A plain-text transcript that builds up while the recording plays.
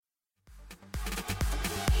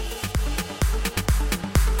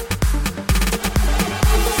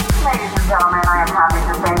gentlemen, I am happy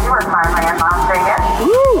to say you are finally in Las Vegas.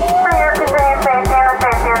 Woo! For your continued safety and the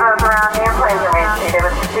safety of those around you, please remain seated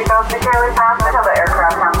with your seatbelts securely fastened until the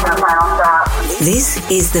aircraft comes to a final stop. This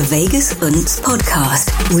is the Vegas Unts podcast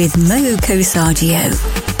with Mo Cosaggio.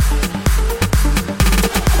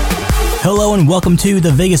 Hello and welcome to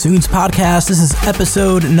the Vegas Unts podcast. This is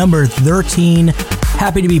episode number 13.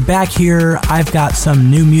 Happy to be back here. I've got some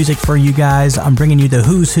new music for you guys. I'm bringing you the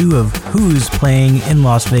who's who of who's playing in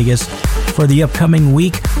Las Vegas for the upcoming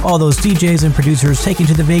week. All those DJs and producers taking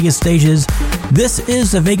to the Vegas stages. This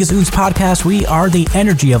is the Vegas Unts podcast. We are the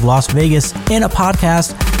energy of Las Vegas in a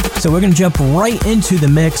podcast. So we're going to jump right into the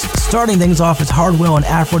mix. Starting things off is Hardwell and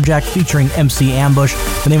Afrojack featuring MC Ambush.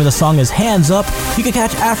 The name of the song is Hands Up. You can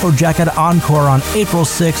catch Afrojack at Encore on April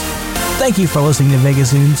 6th. Thank you for listening to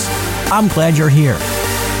Vegas Unts. I'm glad you're here.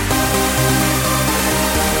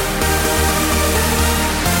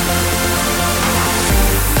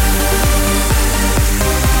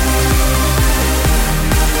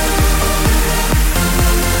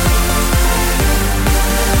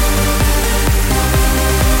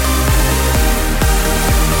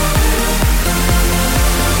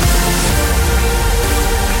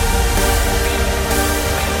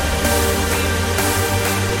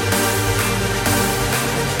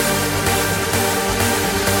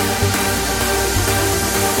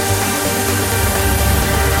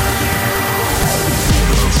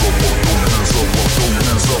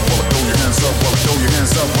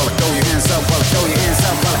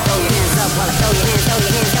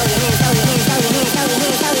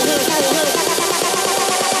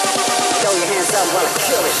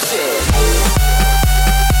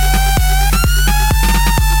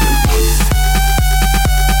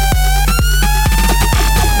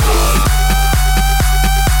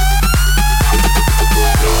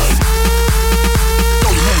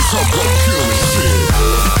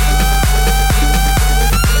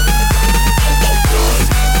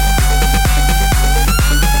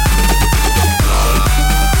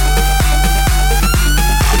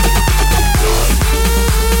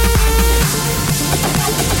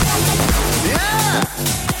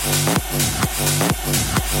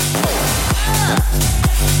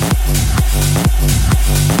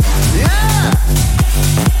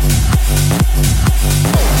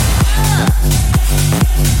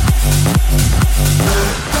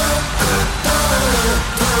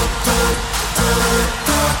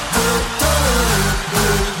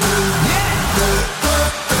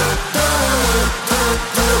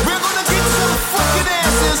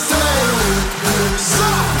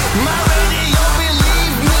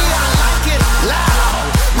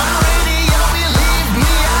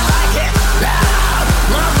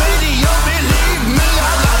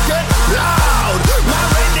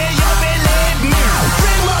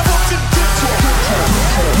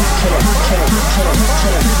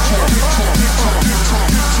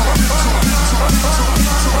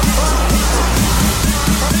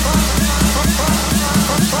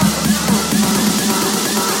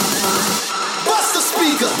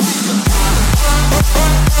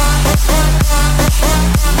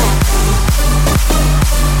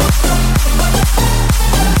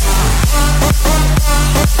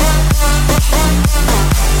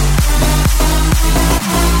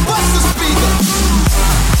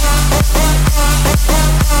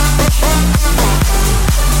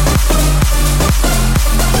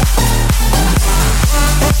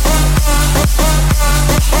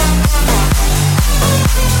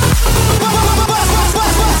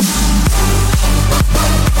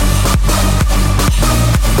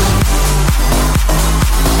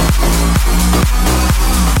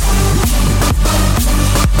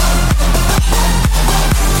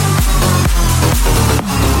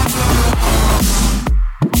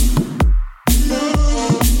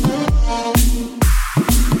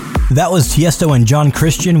 That was Tiesto and John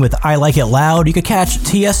Christian with I Like It Loud. You could catch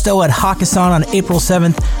Tiesto at Hakkasan on April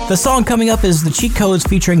 7th. The song coming up is The Cheat Codes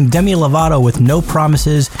featuring Demi Lovato with No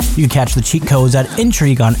Promises. You can catch The Cheat Codes at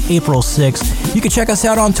Intrigue on April 6th. You can check us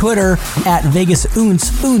out on Twitter at Vegas Unts.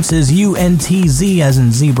 Unts is UNTZ as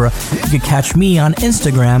in zebra. You can catch me on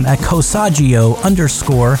Instagram at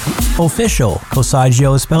Cosaggio_official.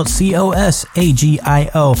 Cosaggio is spelled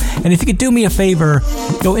C-O-S-A-G-I-O. And if you could do me a favor,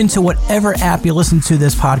 go into whatever app you listen to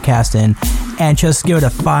this podcast in and just give it a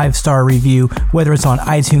 5-star review, whether it's on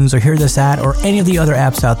iTunes or Hear This At or any of the other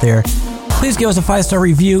apps out there. Please give us a 5-star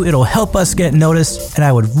review. It'll help us get noticed, and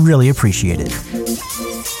I would really appreciate it.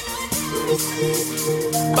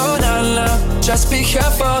 Oh, na-na, just be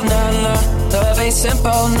careful, na-na. Love ain't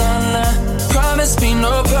simple, na-na. Promise me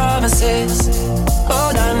no promises.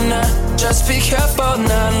 Oh, na-na, just be careful,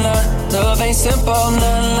 na-na. Love ain't simple,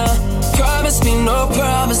 na-na. Promise me no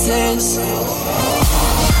promises.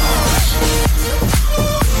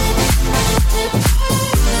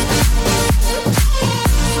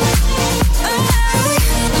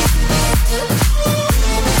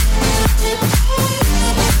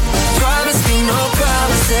 Promise me no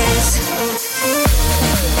promises.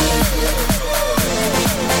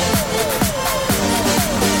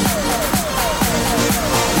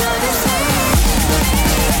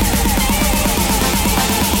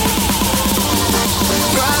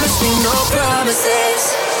 Promise me no promises.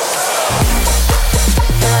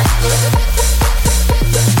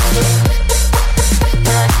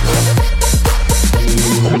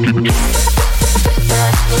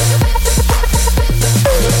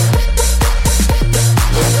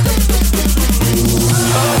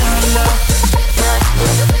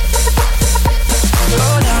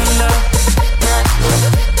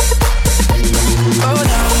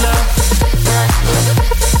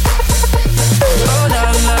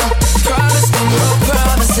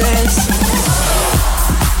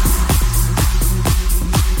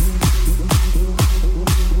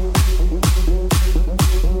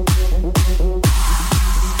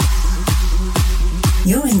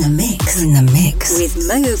 You're in the mix with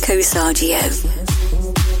Moko Sargio.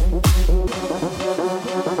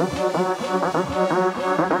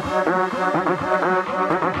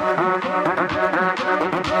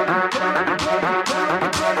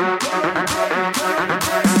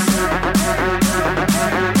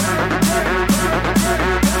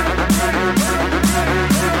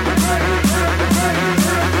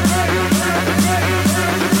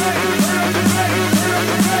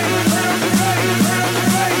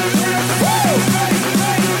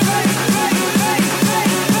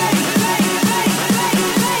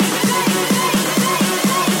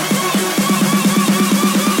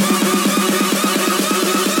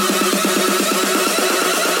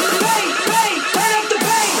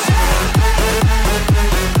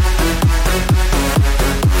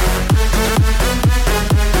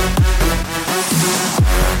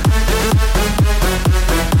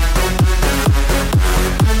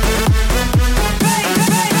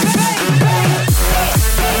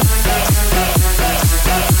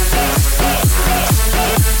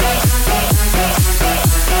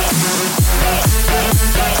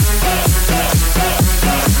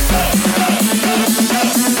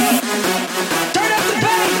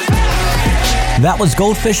 That was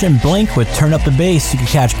Goldfish and Blink with Turn Up the Bass. You can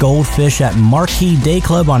catch Goldfish at Marquee Day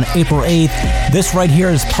Club on April 8th. This right here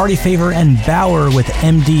is Party Favor and Bauer with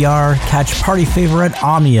MDR. Catch Party Favor at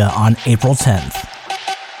Omnia on April 10th.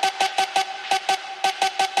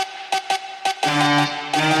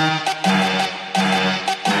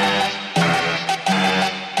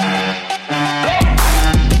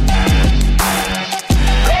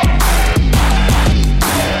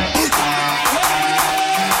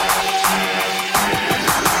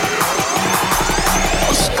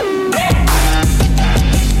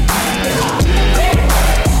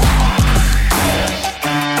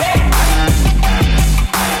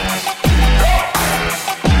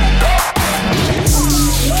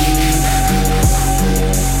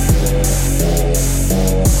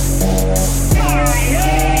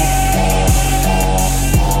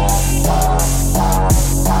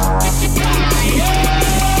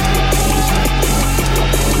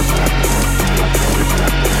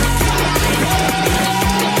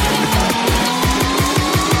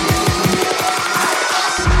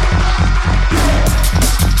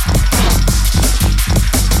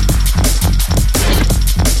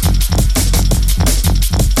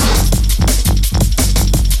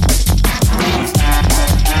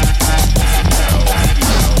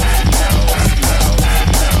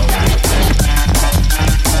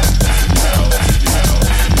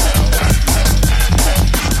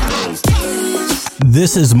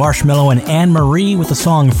 This is Marshmello and Anne Marie with the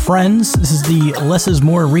song Friends. This is the Less Is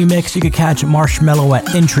More remix. You can catch Marshmello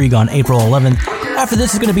at Intrigue on April 11th. After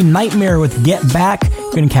this is going to be Nightmare with Get Back.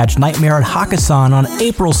 You're going to catch Nightmare at Hakkasan on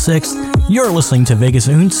April 6th. You're listening to Vegas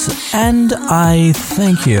Oonts, and I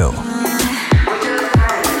thank you.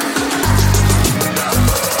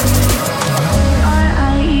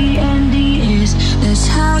 R-I-E-N-D-S, that's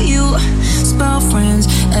how you spell friends.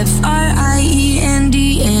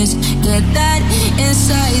 F-R-I-E-N-D-S, get that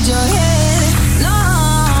inside your head. No,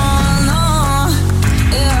 no,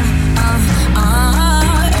 yeah,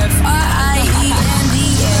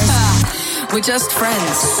 F-R-I-E-N-D-S, we're just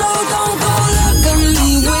friends. So don't go look at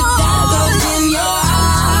me with that look in your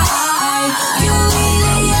eye. You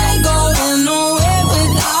really ain't going nowhere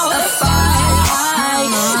without a fight.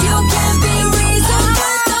 You can be reasoned,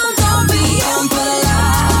 but don't be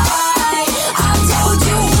impolite. I told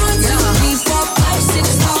you once,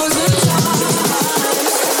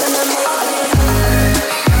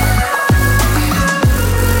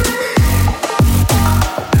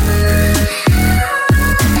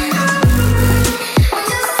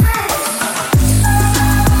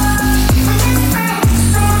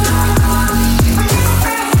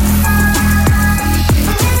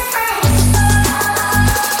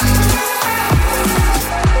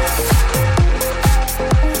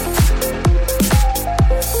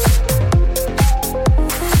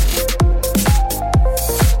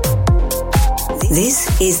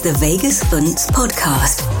 is the Vegas Unts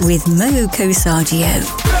Podcast with Mo Cosaggio.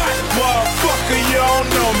 Motherfucker, you don't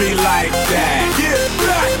know me like that. Yeah,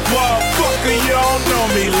 motherfucker, you don't know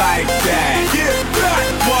me like that. Yeah,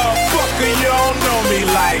 motherfucker, you don't know me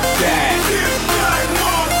like that. Yeah,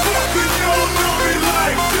 motherfucker, you don't know me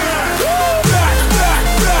like that.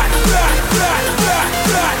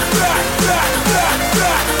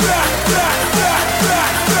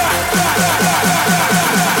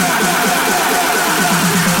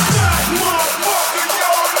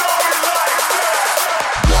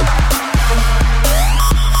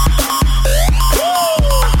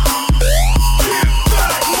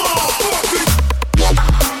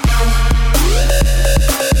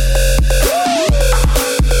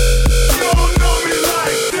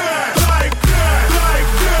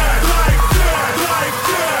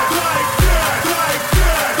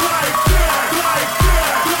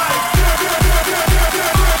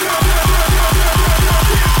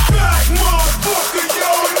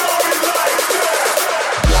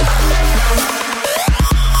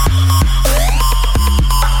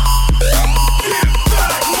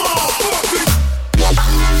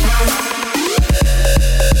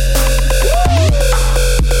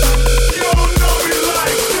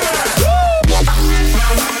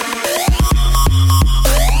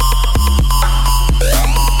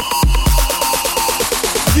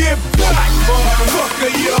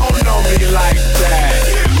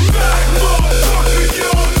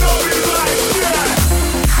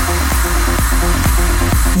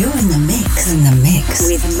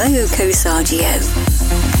 With Mo Cosaggio.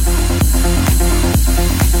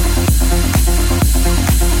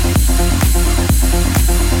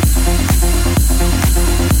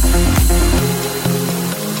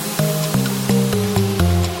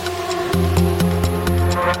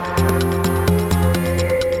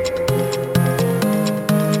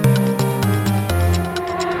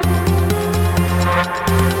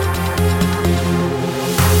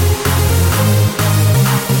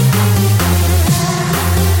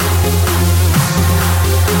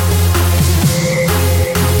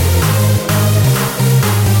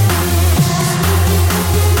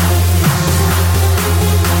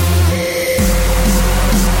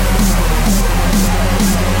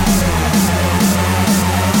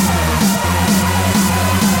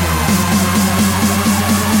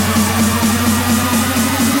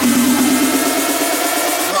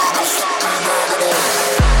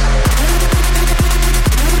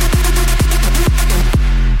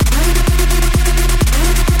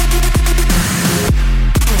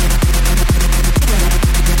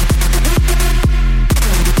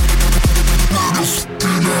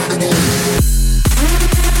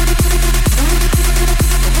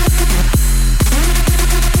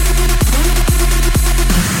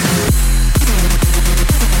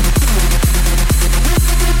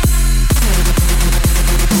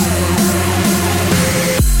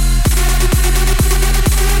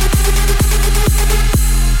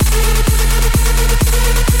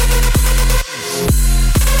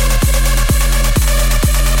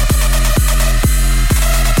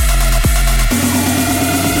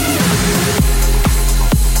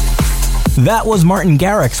 That was Martin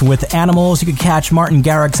Garrix with Animals. You can catch Martin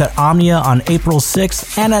Garrix at Omnia on April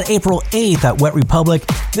 6th and on April 8th at Wet Republic.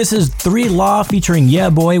 This is 3 Law featuring Yeah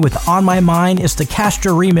Boy with On My Mind. It's the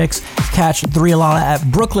Castro remix. Catch 3 Law at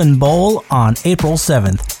Brooklyn Bowl on April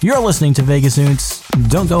 7th. You're listening to Vegas Unts.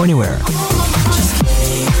 Don't go anywhere.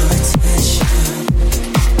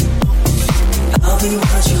 I'll be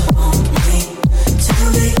what you want me to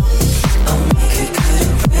be. I'll make a good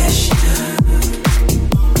impression,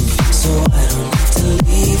 so I don't have to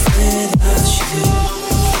leave without you.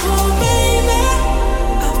 Oh baby,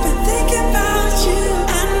 I've been thinking about you,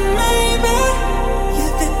 and maybe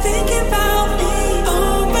you've been thinking about me.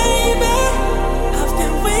 Oh baby, I've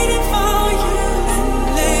been waiting for you, and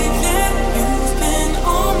lately you've been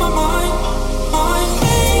on my mind. Oh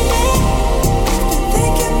baby, I've been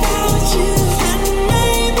thinking about you, and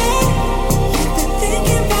maybe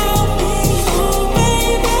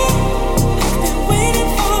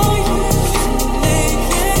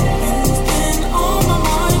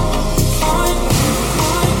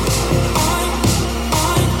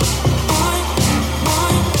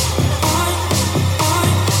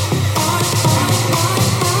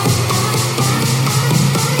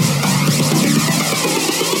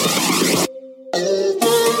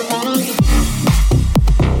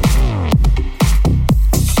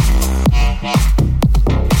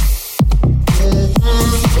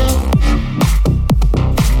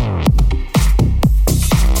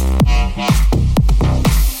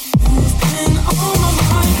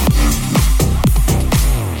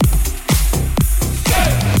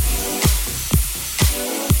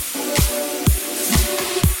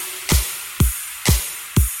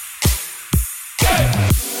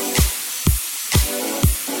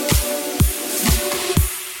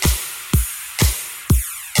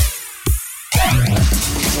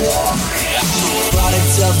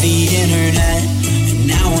the internet, and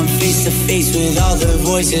now I'm face to face with all the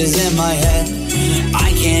voices in my head. I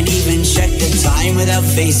can't even check the time without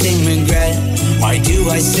facing regret. Why do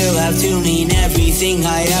I still have to mean everything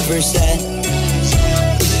I ever said?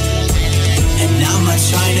 And I'm not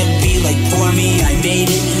trying to be like poor me, I made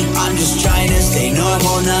it. I'm just trying to stay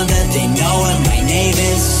normal now that they know what my name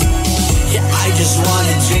is. Yeah, I just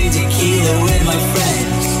wanna drink tequila with my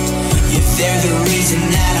friends. If they're the reason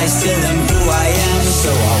that I still am who I am. So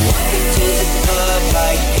I walk into the club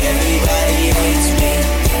like everybody hates me.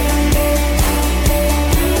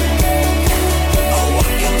 I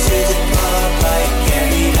walk into the club like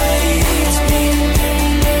everybody hates me.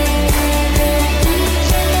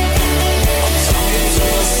 I'm talking to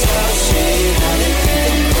myself, shit, I think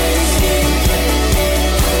I'm crazy.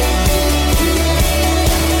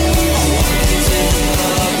 I walk into the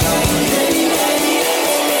club like everybody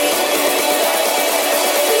hates me.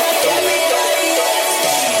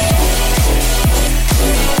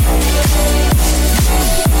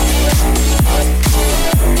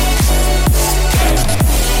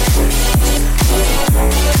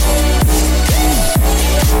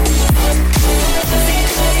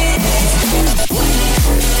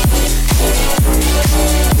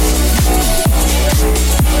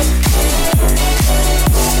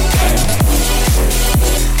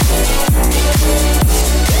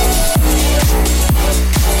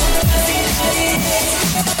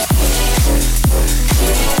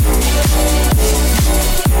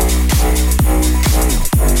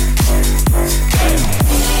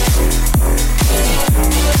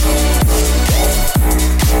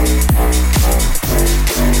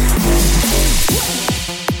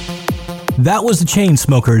 That was the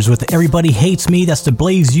Chainsmokers with Everybody Hates Me. That's the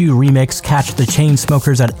Blaze U remix. Catch the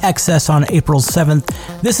Chainsmokers at XS on April 7th.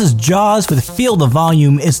 This is Jaws with Feel the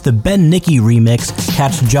Volume. It's the Ben Nicky remix.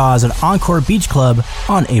 Catch Jaws at Encore Beach Club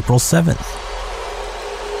on April 7th.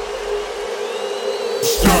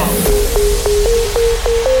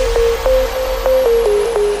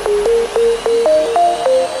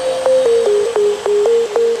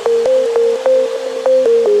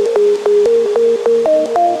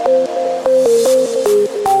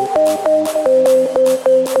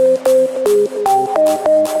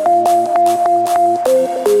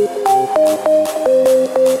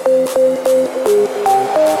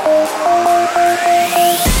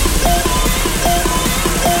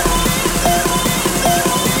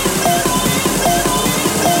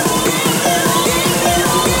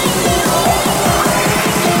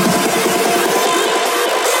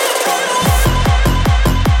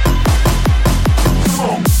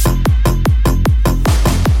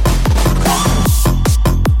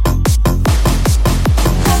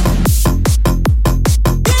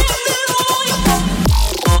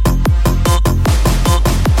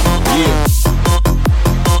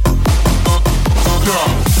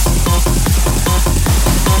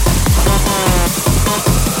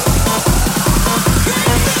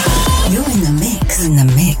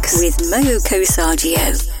 Moco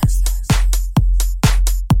Sargio.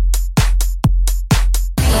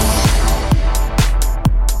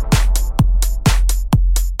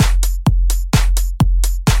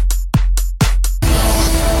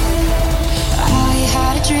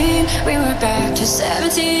 We were back to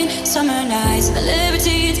 17, summer nights and the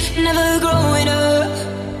libertines, never growing up.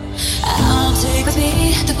 I'll take with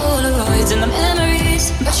me the Polaroids and the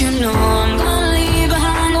memories, but you know I'm gonna leave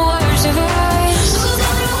behind the worst of us. Who's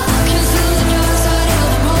gonna rock you through the dark side of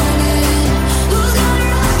the morning? Who's gonna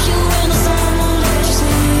rock you when the sun won't let you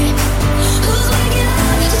sleep? Who's waking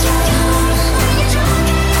up to drive you home when you're drunk?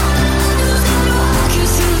 Who's gonna rock you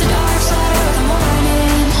through the dark side of the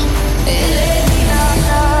morning? It let me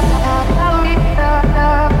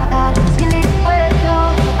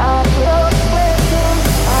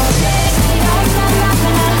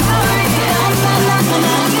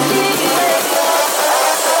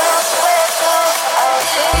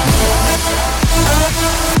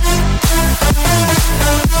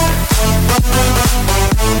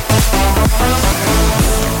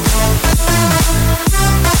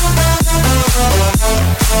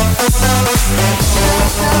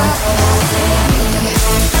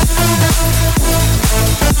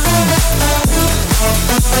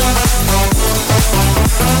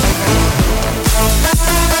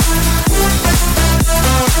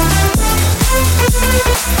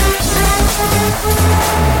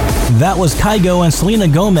That was Kygo and Selena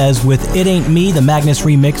Gomez with It Ain't Me, the Magnus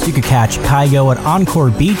remix. You could catch Kygo at Encore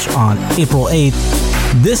Beach on April 8th.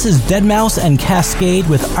 This is Deadmau5 and Kaskade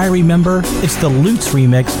with I Remember. It's the Lutz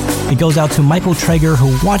remix. It goes out to Michael Traeger,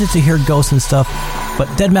 who wanted to hear Ghost and stuff, but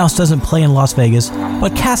Deadmau5 doesn't play in Las Vegas,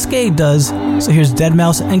 but Kaskade does. So here's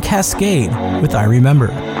Deadmau5 and Cascade with I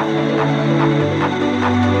Remember.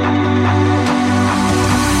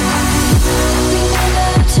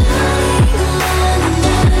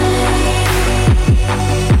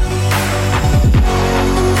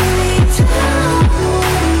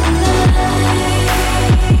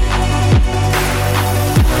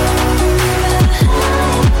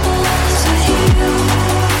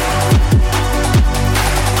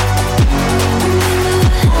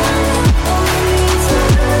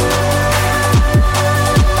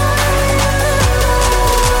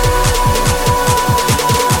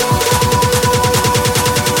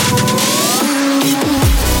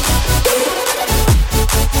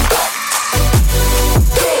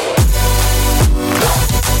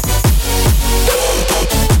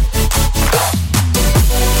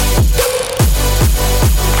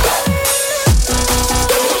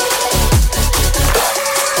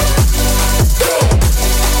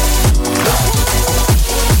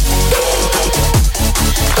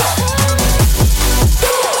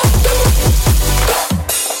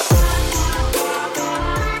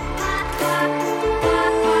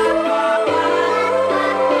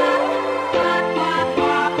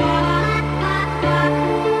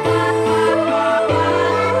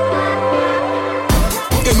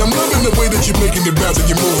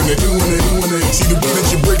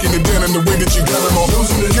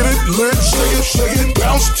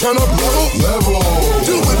 Turn up level.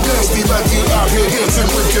 Do it nasty like you out here dancing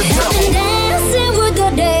with the devil. Dancing with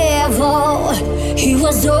the devil. He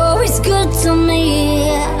was always good to me.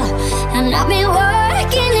 And I've been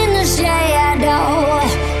working in the shadow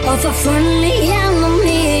of a friendly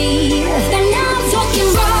enemy. And now I'm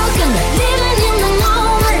fucking broken, living in the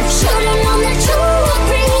moment. Should've known that you would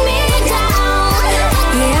bring me down.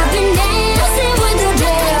 Yeah, I've been dancing with the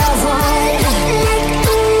devil.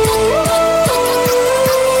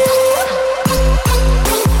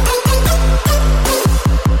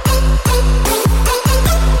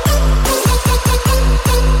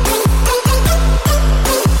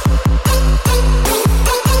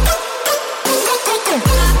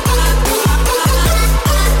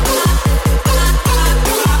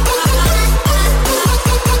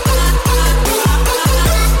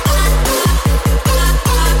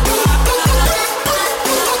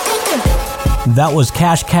 That was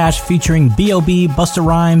Cash Cash featuring B.O.B., Busta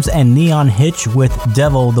Rhymes, and Neon Hitch with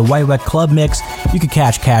Devil, the White Wet Club mix. You can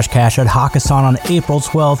catch Cash Cash at Hakkasan on April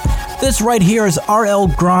 12th. This right here is R.L.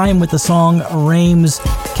 Grime with the song Rames.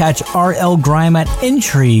 Catch R.L. Grime at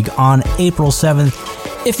Intrigue on April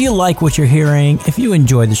 7th. If you like what you're hearing, if you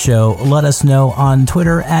enjoy the show, let us know on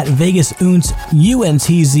Twitter at VegasUntz,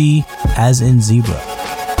 UNTZ, as in zebra.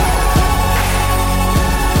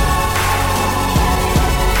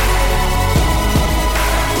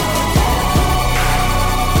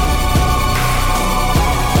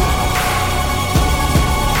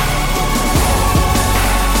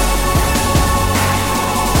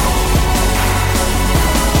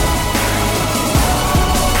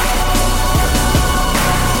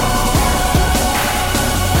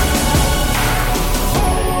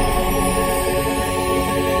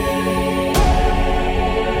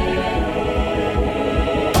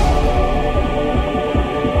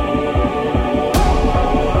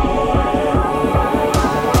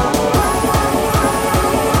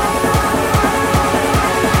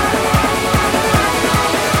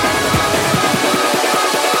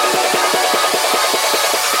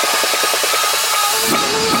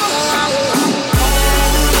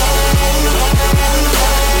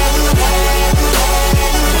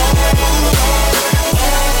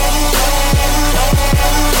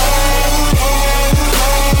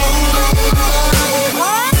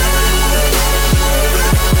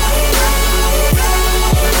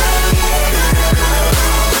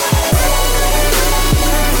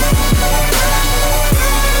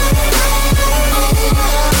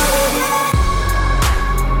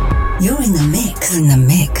 You're in the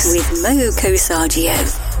mix with Mo Kosargio.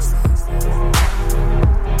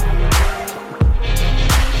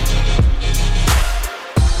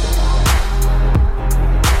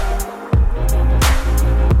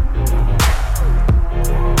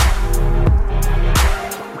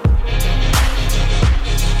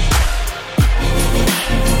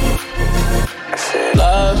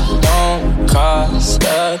 Love don't cost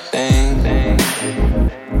a thing.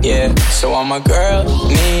 Yeah, so all my girls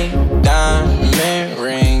need diamond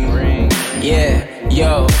ring. Yeah,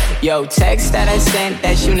 yo, text that I sent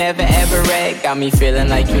that you never ever read got me feeling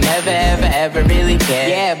like you never ever really cared.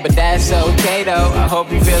 Yeah, but that's okay though. I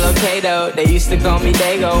hope you feel okay though. They used to call me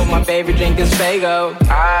Dago. My favorite drink is Fago.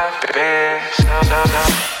 I've been so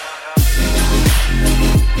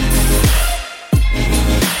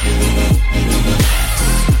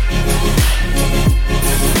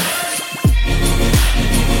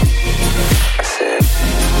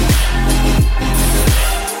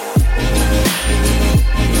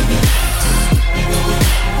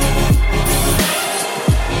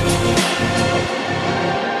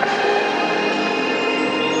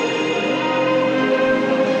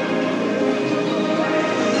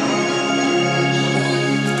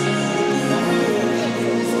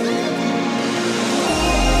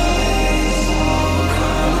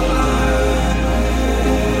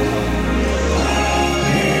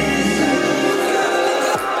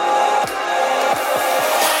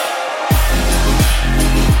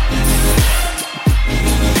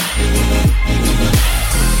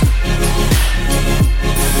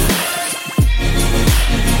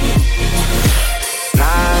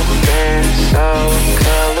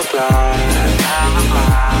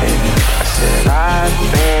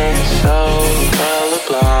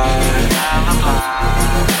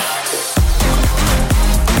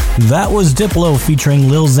That was Diplo featuring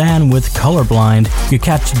Lil Xan with Colorblind. You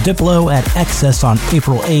catch Diplo at Excess on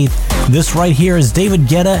April 8th. This right here is David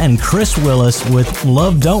Guetta and Chris Willis with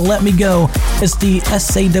Love Don't Let Me Go. It's the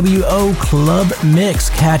SAWO Club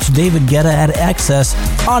Mix. Catch David Guetta at Excess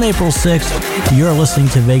on April 6th. You're listening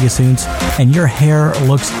to Vegas Oons, and your hair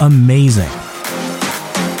looks amazing.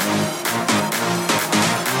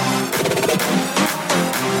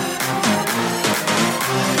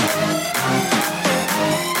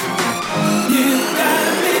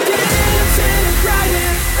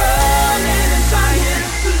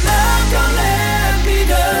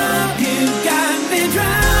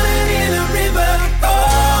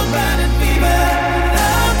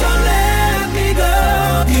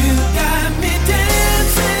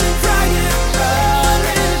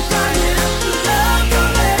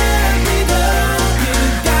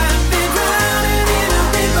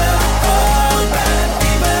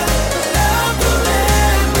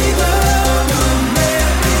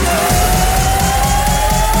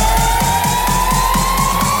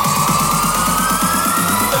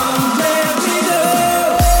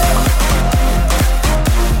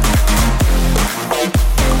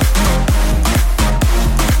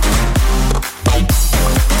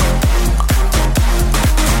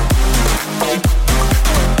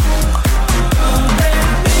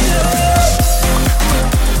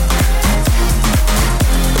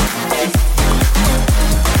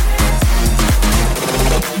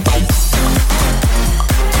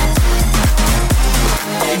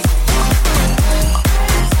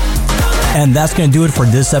 And that's going to do it for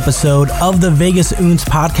this episode of the Vegas Oons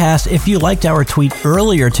podcast. If you liked our tweet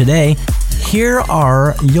earlier today, here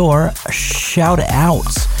are your shout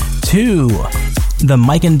outs to The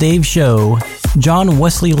Mike and Dave Show, John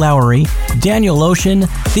Wesley Lowry, Daniel Ocean,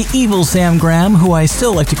 The Evil Sam Graham, who I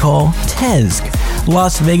still like to call Tezg,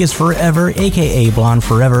 Las Vegas Forever, aka Blonde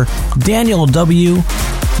Forever, Daniel W.,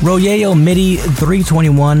 Royeo MIDI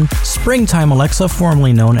 321, Springtime Alexa,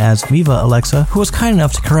 formerly known as Viva Alexa, who was kind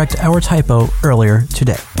enough to correct our typo earlier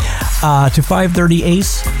today. To 530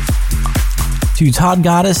 Ace, to Todd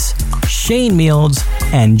Goddess, Shane Mields,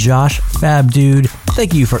 and Josh Fab Dude.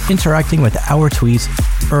 Thank you for interacting with our tweets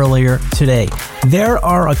earlier today. There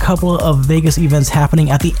are a couple of Vegas events happening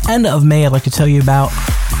at the end of May I'd like to tell you about.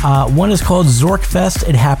 One is called Zork Fest.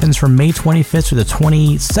 It happens from May 25th to the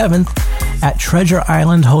 27th at Treasure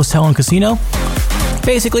Island Hotel and Casino.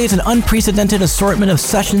 Basically, it's an unprecedented assortment of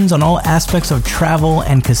sessions on all aspects of travel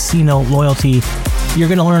and casino loyalty. You're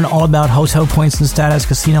going to learn all about hotel points and status,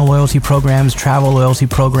 casino loyalty programs, travel loyalty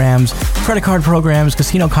programs, credit card programs,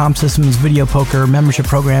 casino comp systems, video poker, membership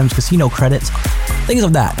programs, casino credits, things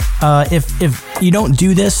of that. If you don't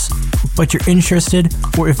do this, but you're interested,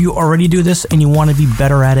 or if you already do this and you want to be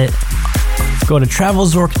better at it, go to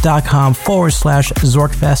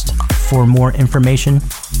travelzork.com/ZorkFest for more information.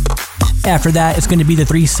 After that, it's going to be the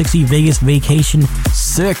 360 Vegas Vacation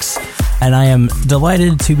 6, and I am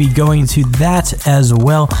delighted to be going to that as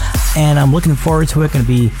well, and I'm looking forward to it. Going to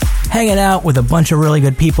be hanging out with a bunch of really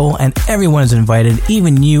good people, and everyone is invited,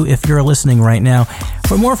 even you if you're listening right now.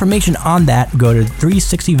 For more information on that, go to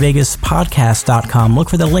 360vegaspodcast.com. Look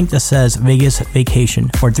for the link that says Vegas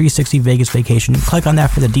Vacation or 360 Vegas Vacation. Click on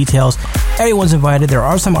that for the details. Everyone's invited. There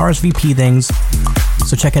are some RSVP things,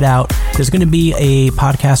 so check it out. There's going to be a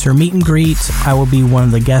podcaster meet and greet. I will be one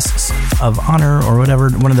of the guests of honor or whatever,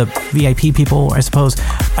 one of the VIP people, I suppose.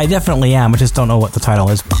 I definitely am. I just don't know what the title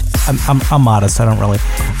is. I'm modest. I don't really.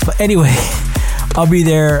 But anyway, I'll be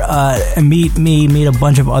there and meet a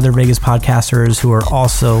bunch of other Vegas podcasters who are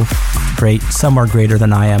also great. Some are greater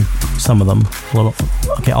than I am. Some of them.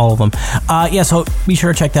 All of them. So be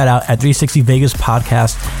sure to check that out at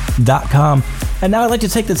 360vegaspodcast.com. And now I'd like to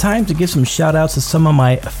take the time to give some shout outs to some of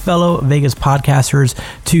my fellow Vegas podcasters,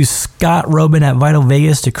 to Scott Robin at Vital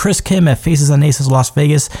Vegas, to Chris Kim at Faces and Aces Las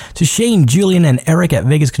Vegas, to Shane, Julian, and Eric at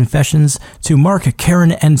Vegas Confessions, to Mark,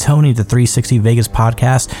 Karen, and Tony at the 360 Vegas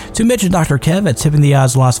Podcast, to Mitch and Dr. Kev at Tipping the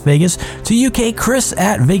Odds Las Vegas, to UK Chris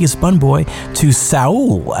at Vegas Bun Boy, to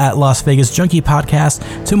Saul at Las Vegas Junkie Podcast,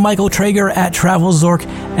 to Michael Traeger at Travel Zork,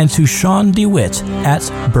 and to Sean DeWitt at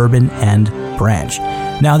Bourbon and Branch.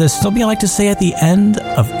 Now, there's something I like to say at the end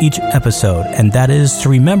of each episode, and that is to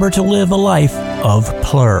remember to live a life of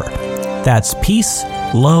plur. That's peace,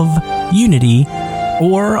 love, unity,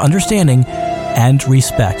 or understanding, and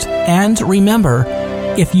respect. And remember,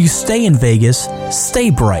 if you stay in Vegas,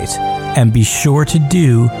 stay bright, and be sure to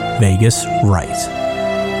do Vegas right.